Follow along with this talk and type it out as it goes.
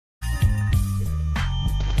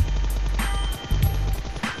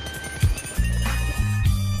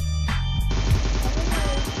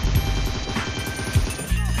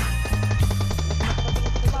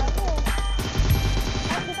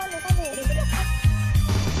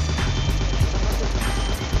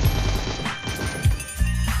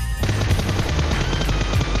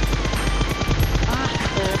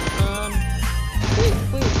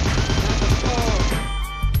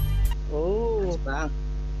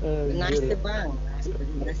Naice bang.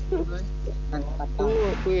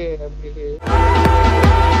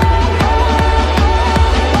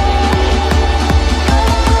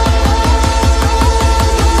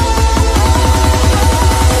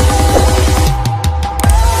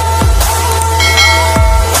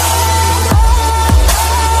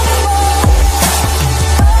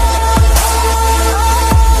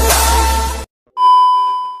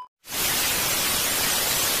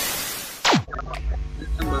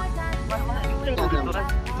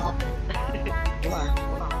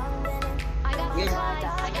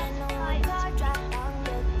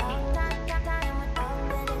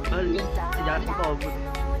 Jangan lupa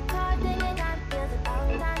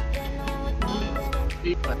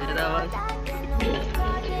tidak tahu.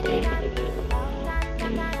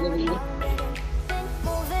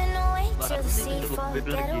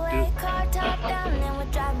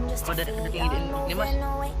 Ini mas.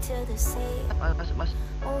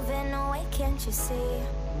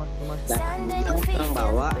 Orang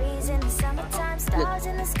bawa.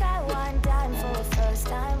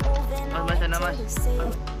 Mas sana mas.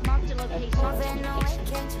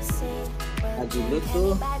 Lagi lu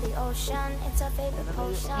tuh.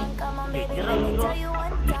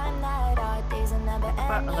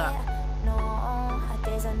 Pak enggak.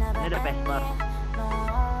 Ini ada Vespa.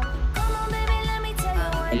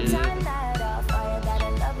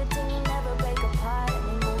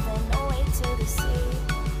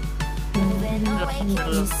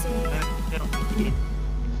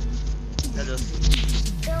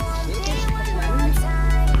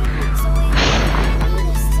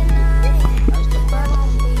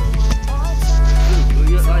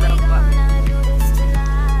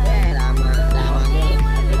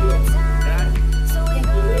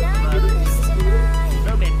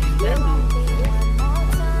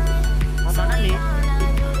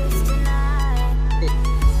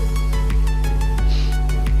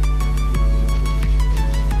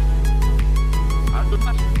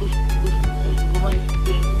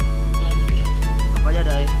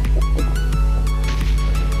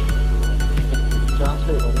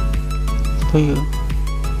 Oh iya.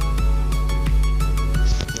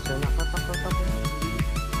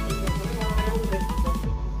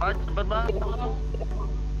 Cepet banget.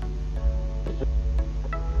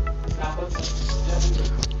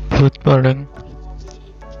 Buat paling.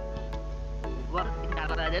 Wah,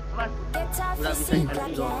 cara aja mas. Udah bisa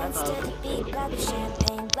nyari doang gas.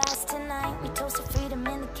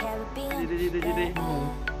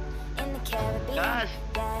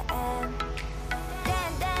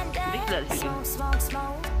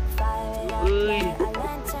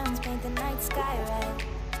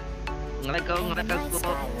 Ngelek kau kan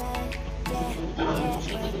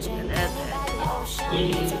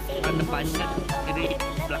depannya kiri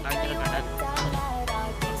belakangnya kanan.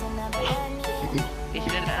 Di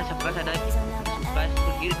sini ada sebelas ke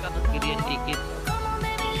kiri ke kirian dikit.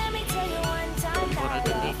 Orang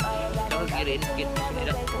ini kalau kiriin dikit ini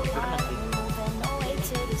ada kanan.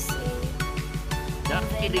 Dan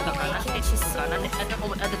kiri ke kanan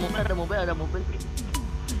ada mobil.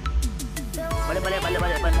 Balik.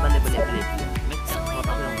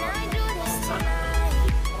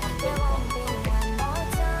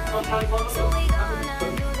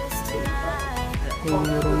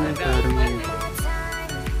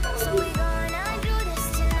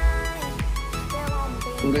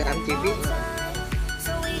 Penggerak TV.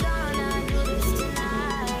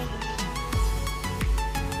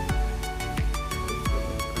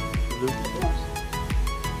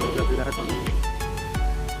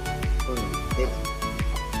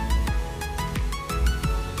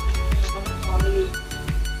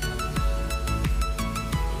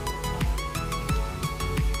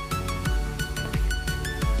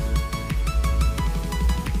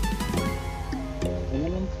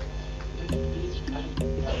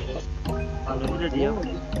 Udah dia.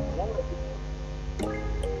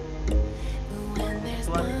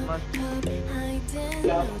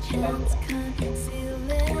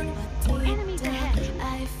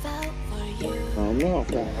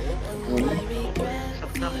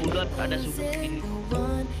 Bulan ada suku ini.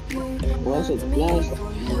 Wah, 11.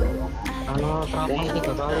 Kalau travel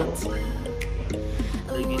 3 kali.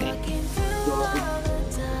 Begini.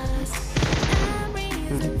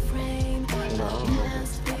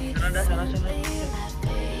 Sana.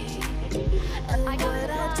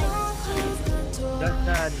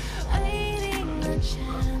 Dan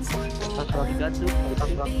satu lagi gantung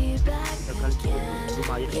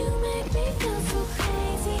lumayan.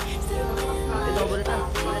 Itu boleh tak?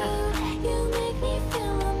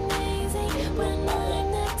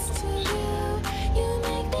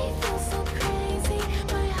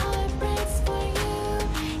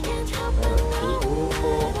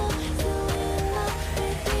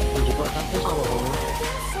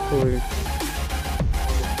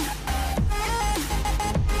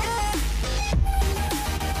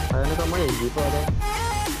 Jipo deh.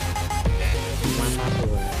 Mana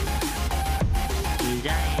tuh?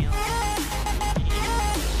 Bijayo.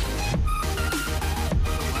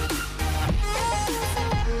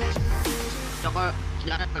 Coko,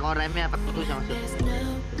 silakan pegang remnya apa tuh sama maksud?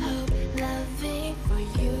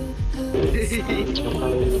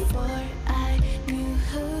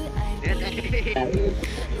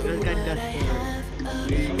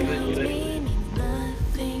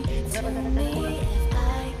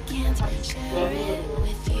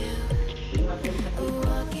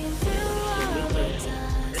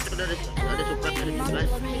 Ada support dari 11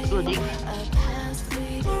 tuh Jing.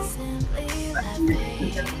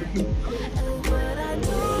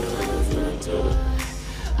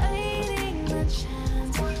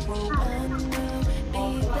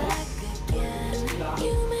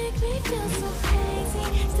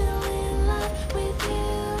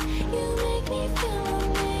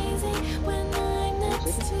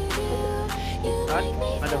 Kan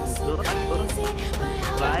ada musuh atur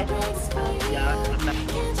baik jalan tetap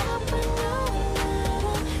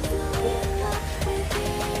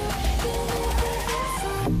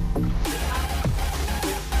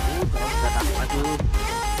aduh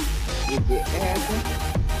WTF.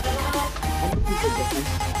 Aku bisa jadi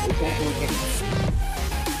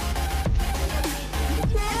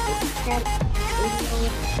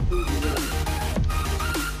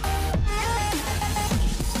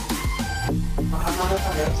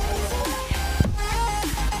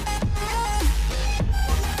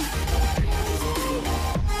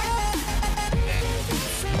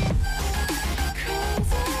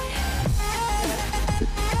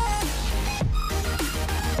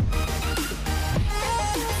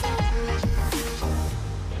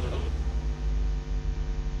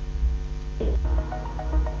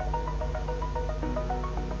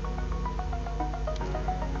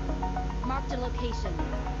Marked a location.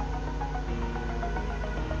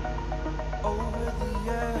 Over the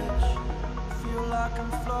edge, feel like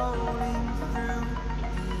I'm floating through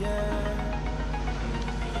the air.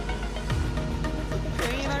 The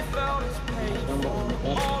pain I felt is paid for,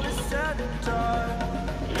 all is said and done.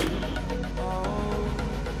 Oh,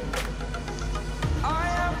 I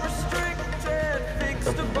am restricted,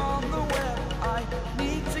 fixed upon the web. I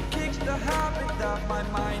need to kick the habit that my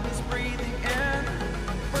mind is breathing in.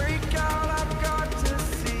 Break out, I've got to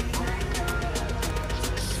see.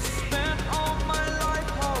 Spent all my life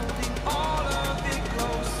holding all of it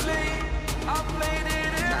closely. I played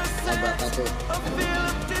it innocent, a feel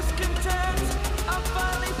of discontent. I'm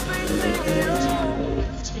finally facing it all.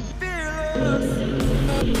 Fearless.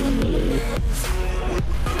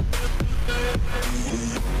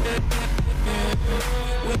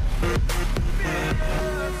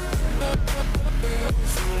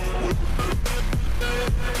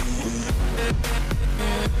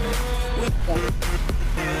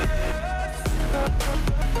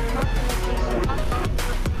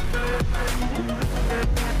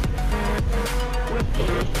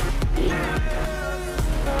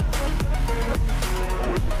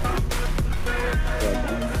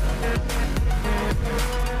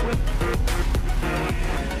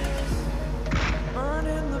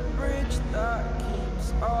 Burning the bridge that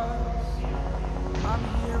keeps us. I'm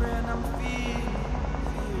here and I'm feeling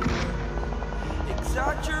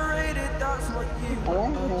exaggerated, that's what you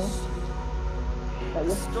must.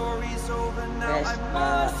 The story's over now, Guys, I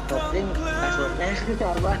must kopling conclude. passwordnya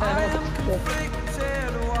I am sama.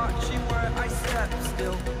 conflicted, watching where I step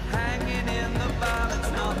still, hanging in the balance,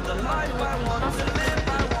 not the life I want to live.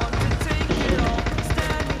 I want to take it all,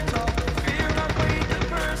 standing tall, fear I weighed the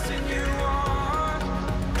person you are.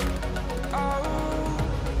 Oh,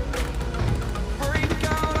 break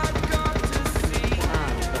out, I've got to see.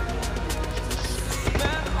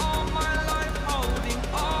 Spent all my life holding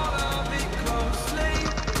all of it closely.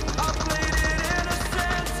 I played it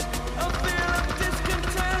innocent, a feel of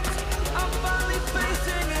discontent. I'm finally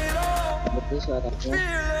facing it all. Betul suaranya.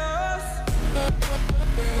 Fearless.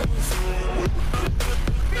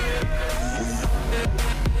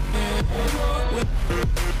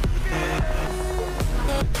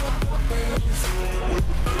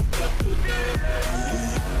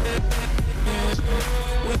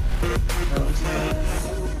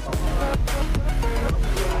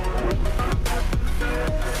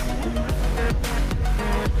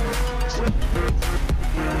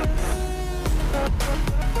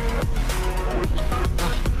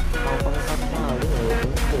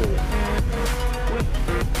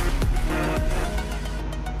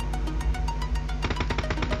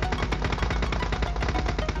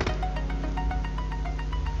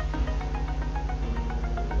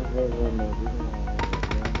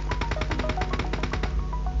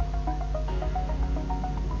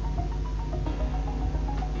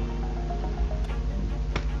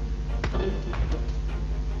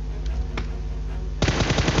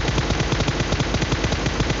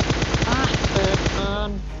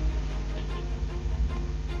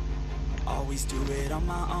 Always do it on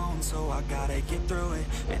my own, so I gotta get through it.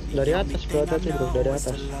 And the Dari only atas, thing I bro, dari know is to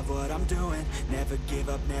atas. love what I'm doing. Never give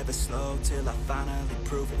up, never slow, till I finally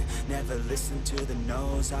prove it. Never listen to the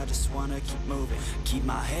no's, I just wanna keep moving. Keep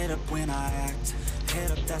my head up when I act,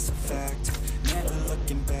 head up, that's a fact. Never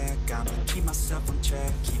looking back, I'ma keep myself on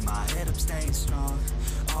track. Keep my head up, staying strong,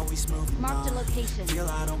 always moving Marked a on. location. Feel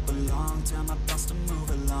I don't belong, tell my thoughts to move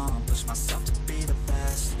along. Push myself to be the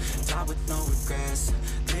best, die with no regrets.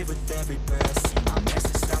 Live with every breath, see my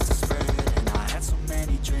message start to spread. And I had so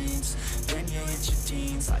many dreams, then you hit your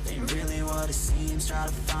teens. Life ain't really what it seems, try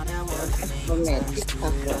to find out what it means. Always do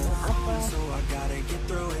it on my own, so I gotta get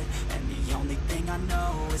through it. And the only thing I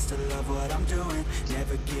know is to love what I'm doing.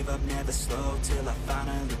 Never give up, never slow, till I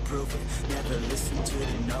finally prove it. Never listen to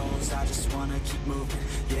the no's, I just wanna keep moving.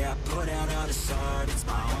 Yeah, I put out all this art, it's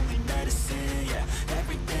my only medicine. Yeah,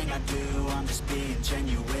 everything I do, I'm just being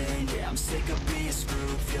genuine. Yeah, I'm sick of being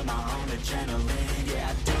screwed, feel my own adrenaline. Yeah,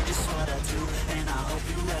 I do just what I do, and I hope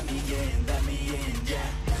you let me in, yeah.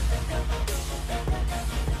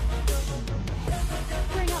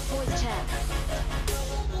 Bring up voice chat.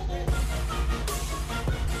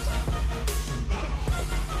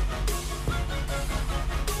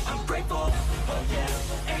 I'm grateful, oh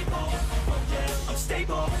yeah, able, oh yeah, I'm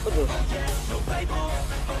stable, oh yeah, no label,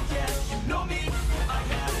 oh yeah, you know me, I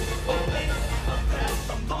have only a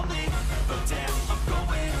path, I'm lonely, but damn, I'm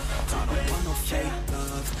going, I don't want no fake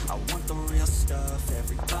love, I want the real stuff.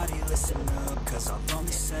 Everybody listen up, cause I'll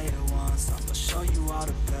only say it once. I'm gonna show you all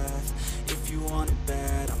the path, if you want it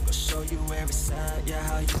bad. I'm gonna show you where it's at, yeah,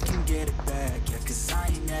 how you can get it back. Yeah, cause I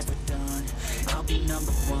ain't never done, I'll be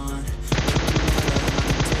number one.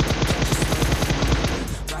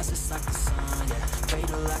 Rises like the sun, yeah,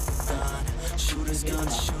 fatal like the gun. Shooters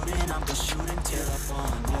gonna shoot and I'm gonna shoot until I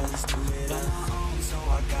won. Always do it on my own, so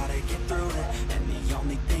I gotta get through it. And the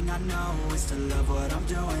only thing I know is to love what I'm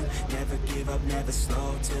doing. Never give up, never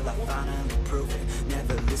slow, till I finally prove it.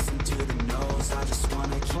 Never listen to the no's, I just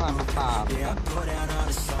wanna keep moving. Yeah, I put out all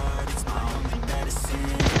this art, it's my only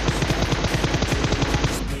medicine. Everything I do, I'm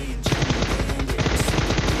just being genuine. Yeah, I'm sick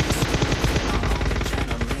of being screwed, feel my own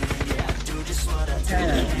adrenaline. Yeah, I do just what I do,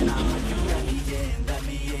 and I hope you let me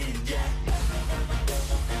in, yeah.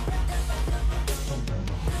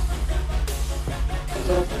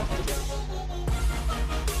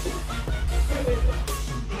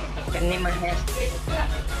 Ini mah ya.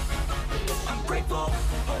 I'm grateful,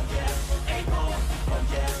 oh yeah, able, oh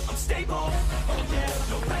yeah, I'm stable, oh yeah,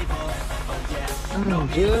 no label, oh yeah,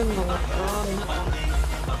 Anjir, nongkrong. only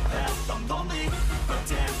a path, I'm lonely, but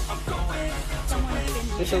damn, I'm going to win.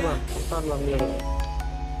 Itu bang, ntar bang dulu.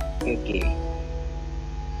 Oke.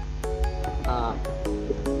 Ah,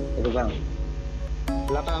 itu bang.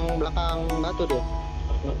 Belakang batu dia.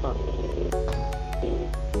 Nongkrong.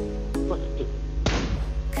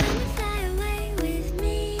 Come and fly away with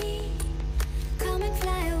me. Come and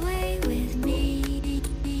fly away with me.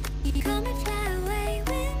 Come and fly away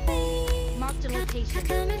with me. Marked a location.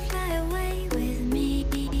 Come and fly away with me.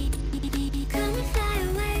 Come and fly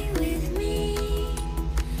away with me.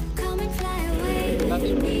 Come and fly away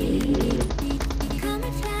with me. Come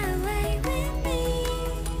and fly away with me.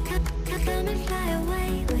 Come and fly away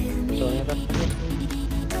with me. Soalnya kan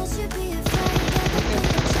Don't you be afraid.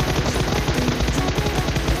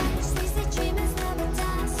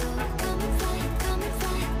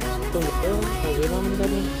 tunggu, bagaimana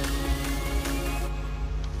tadi?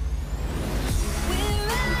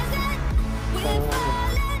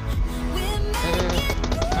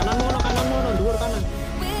 Kanan mono, dhuwur kanan.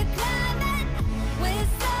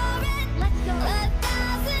 Let's go.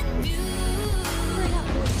 Bring up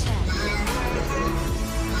voice chat.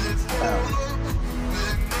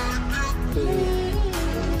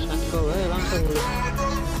 Satu langsung lu.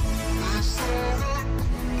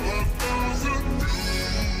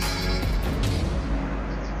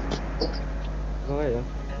 Oh ya.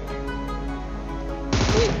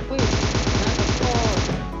 Wih,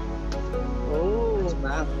 oh,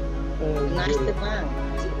 Bang. Nice bang.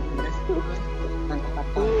 Nice. Mantap.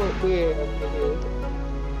 oke.